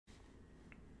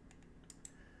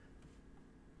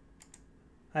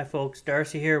Hi folks,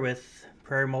 Darcy here with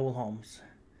Prairie Mobile Homes.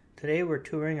 Today we're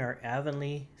touring our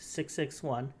Avonlea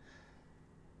 661.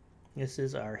 This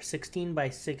is our 16 by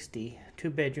 60,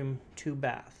 2-bedroom,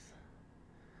 2-bath.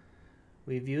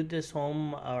 We viewed this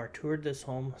home or toured this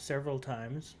home several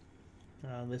times.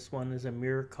 This one is a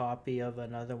mirror copy of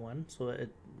another one, so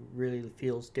it really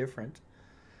feels different.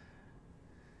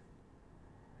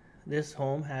 This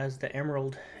home has the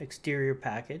Emerald exterior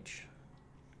package.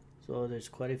 So there's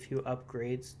quite a few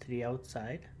upgrades to the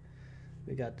outside.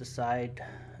 We got the side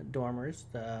dormers,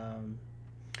 the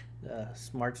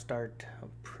Smart Start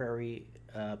Prairie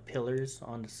pillars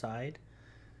on the side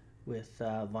with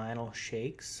vinyl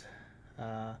shakes,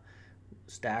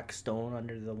 stacked stone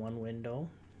under the one window,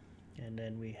 and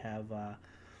then we have a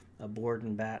board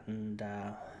and battened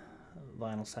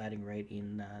vinyl siding right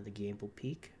in the gable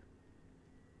peak.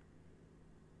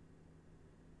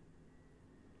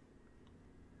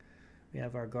 We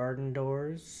have our garden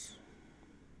doors.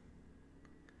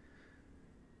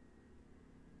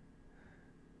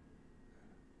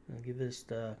 I'll give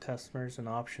the customers an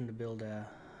option to build a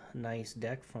nice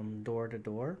deck from door to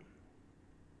door.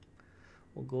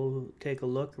 We'll go take a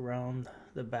look around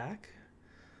the back.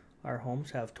 Our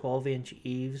homes have 12-inch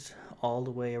eaves all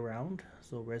the way around,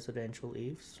 so residential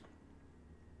eaves.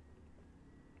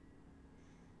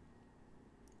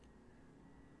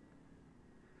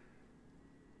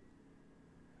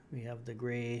 We have the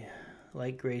gray,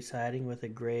 light gray siding with a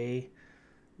gray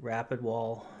rapid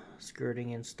wall skirting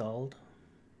installed.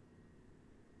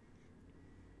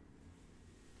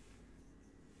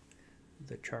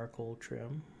 The charcoal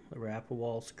trim. The rapid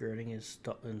wall skirting is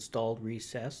installed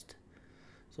recessed,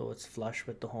 so it's flush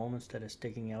with the home instead of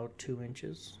sticking out 2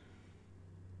 inches.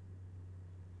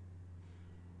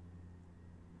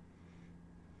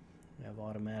 We have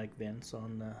automatic vents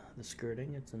on the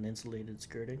skirting. It's an insulated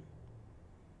skirting.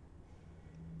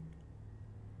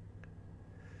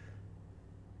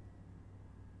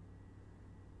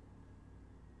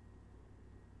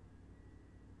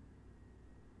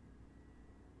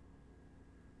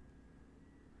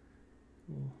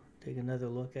 We'll take another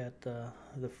look at the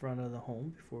front of the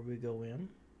home before we go in.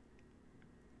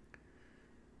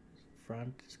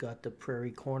 Front has got the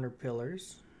prairie corner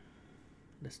pillars,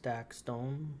 the stacked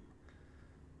stone,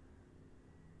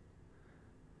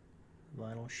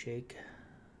 vinyl shake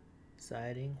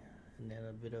siding, and then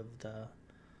a bit of the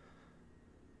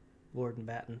board and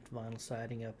batten vinyl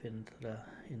siding up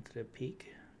into the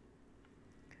peak.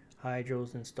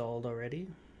 Hydros installed already,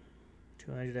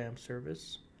 200 amp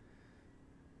service.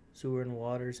 Sewer and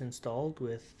water's installed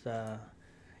with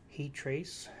heat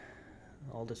trace.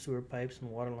 All the sewer pipes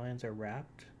and water lines are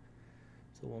wrapped,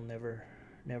 so we'll never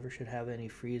should have any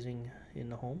freezing in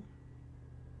the home.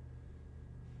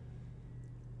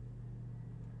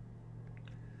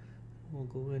 We'll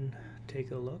go and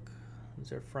take a look. This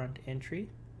is our front entry.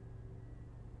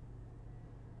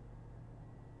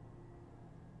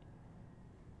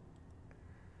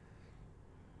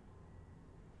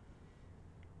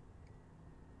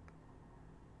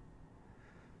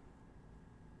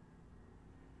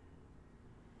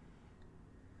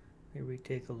 Here we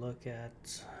take a look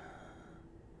at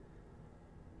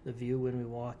the view when we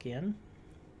walk in,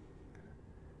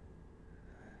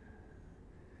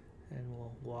 and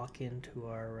we'll walk into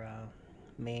our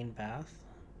main bath,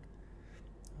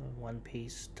 a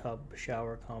one-piece tub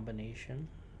shower combination.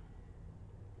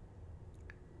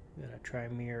 We got a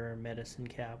tri-mirror medicine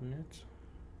cabinet.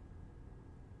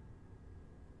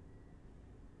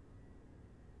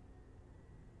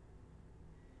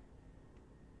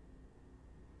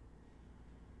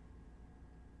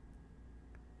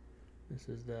 This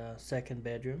is the second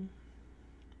bedroom.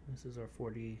 This is our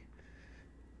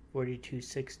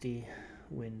 4260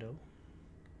 window.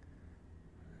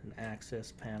 An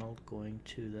access panel going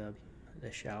to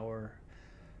the shower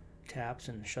taps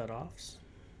and shutoffs.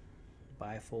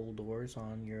 Bifold doors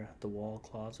on the wall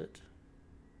closet.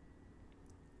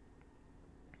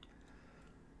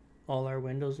 All our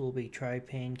windows will be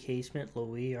Tri-Pane casement,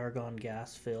 low-E argon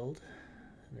gas filled.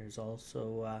 There's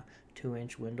also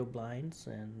 2-inch window blinds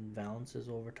and valances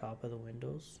over top of the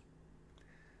windows.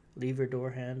 Lever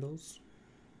door handles.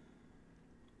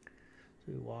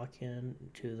 So we walk in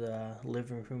to the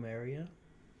living room area.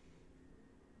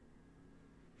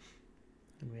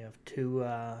 And we have two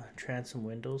transom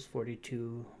windows,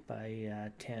 42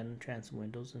 by 10 transom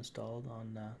windows installed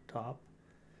on the top.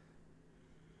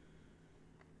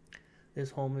 This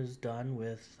home is done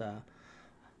with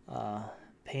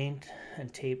paint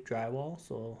and tape drywall,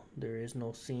 so there is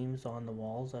no seams on the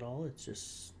walls at all. It's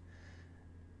just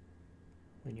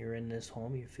when you're in this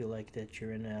home, you feel like that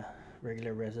you're in a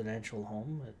regular residential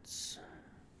home. It's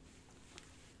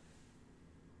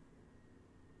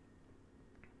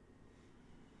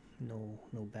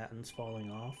No battens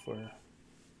falling off or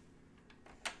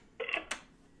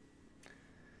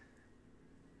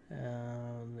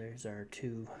there's our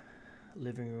two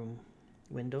living room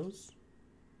windows.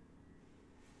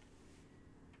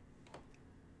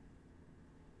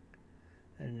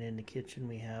 And in the kitchen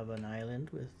we have an island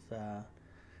with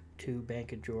two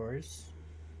bank of drawers,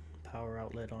 power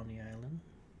outlet on the island.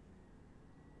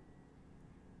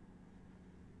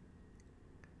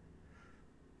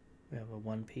 We have a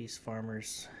one-piece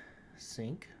farmer's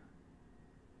sink,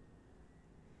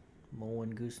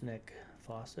 Moen gooseneck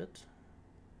faucet,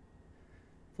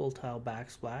 full tile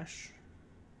backsplash,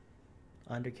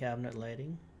 undercabinet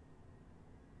lighting,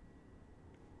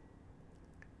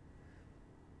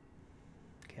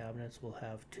 cabinets will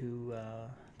have two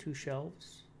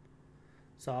shelves,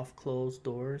 soft close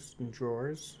doors and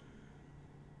drawers,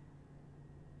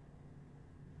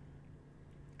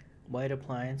 white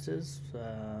appliances,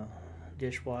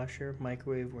 dishwasher,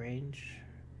 microwave range,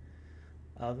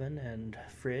 oven, and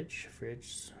fridge.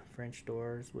 French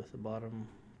doors with a bottom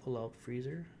pull-out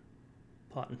freezer,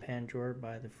 pot and pan drawer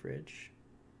by the fridge.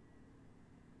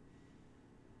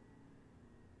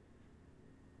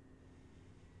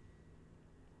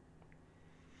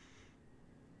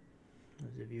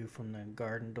 There's a view from the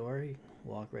garden door. You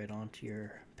walk right onto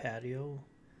your patio.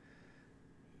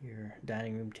 Your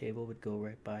dining room table would go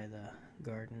right by the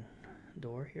garden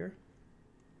door here.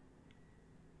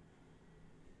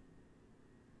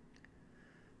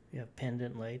 We have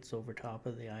pendant lights over top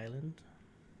of the island.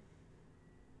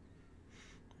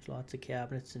 There's lots of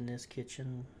cabinets in this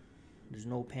kitchen. There's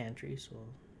no pantry, so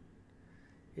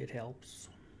it helps.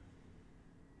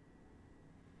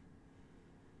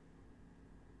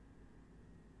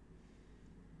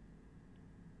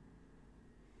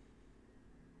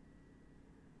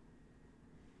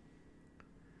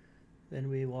 Then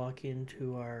we walk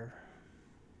into our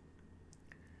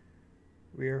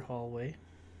rear hallway.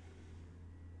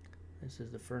 This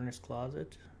is the furnace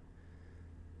closet.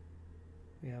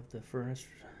 We have the furnace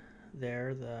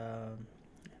there.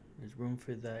 There's room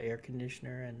for the air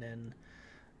conditioner, and then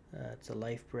it's a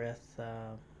Life Breath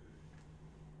air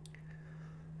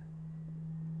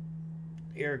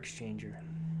exchanger.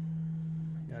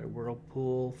 Got a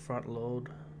whirlpool front load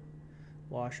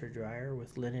washer dryer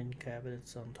with linen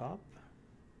cabinets on top.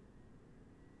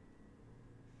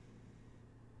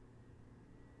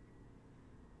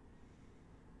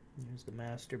 Here's the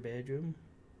master bedroom.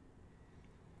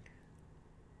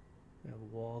 We have a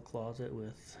wall closet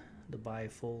with the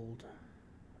bifold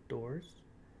doors.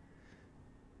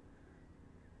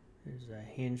 There's a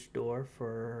hinged door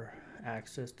for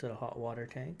access to the hot water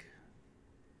tank.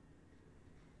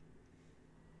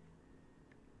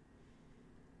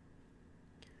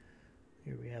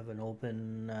 Here we have an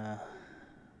open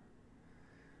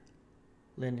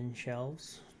linen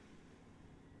shelves.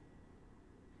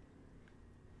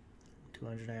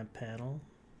 200 amp panel,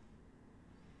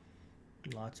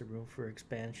 lots of room for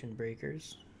expansion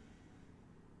breakers.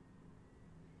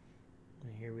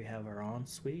 And here we have our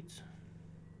ensuite.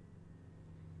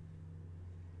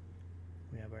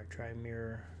 We have our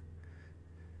tri-mirror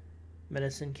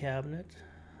medicine cabinet,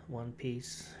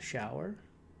 one-piece shower.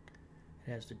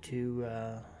 It has the two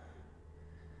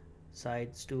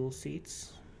side stool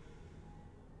seats,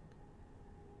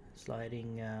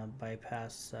 sliding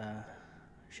bypass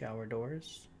shower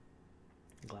doors,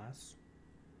 glass.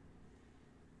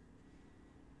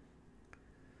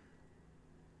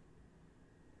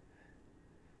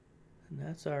 And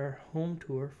that's our home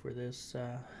tour for this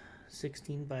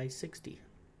 16 by 60.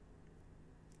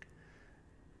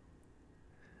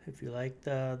 If you like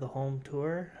the home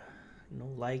tour,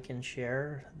 like and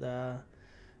share the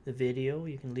video.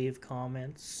 You can leave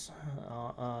comments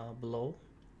below.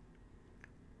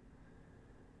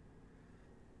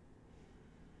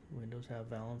 Windows have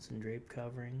valance and drape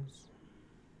coverings.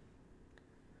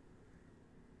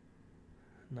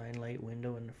 9-light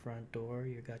window in the front door.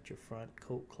 You got your front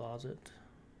coat closet.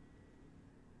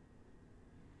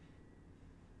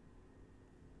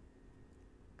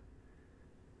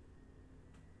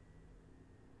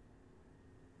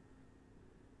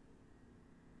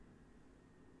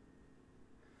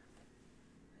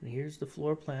 And here's the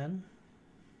floor plan.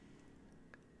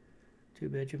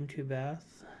 2-bedroom,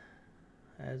 2-bath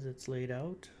as it's laid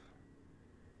out.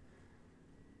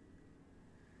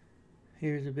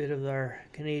 Here's a bit of our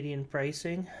Canadian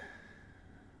pricing.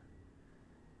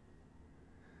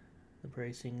 The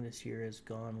pricing this year has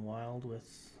gone wild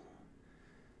with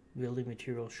building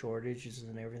material shortages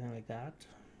and everything like that.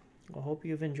 I hope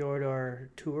you've enjoyed our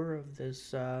tour of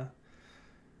this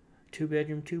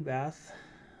 2-bedroom, 2-bath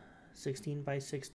 16 by 60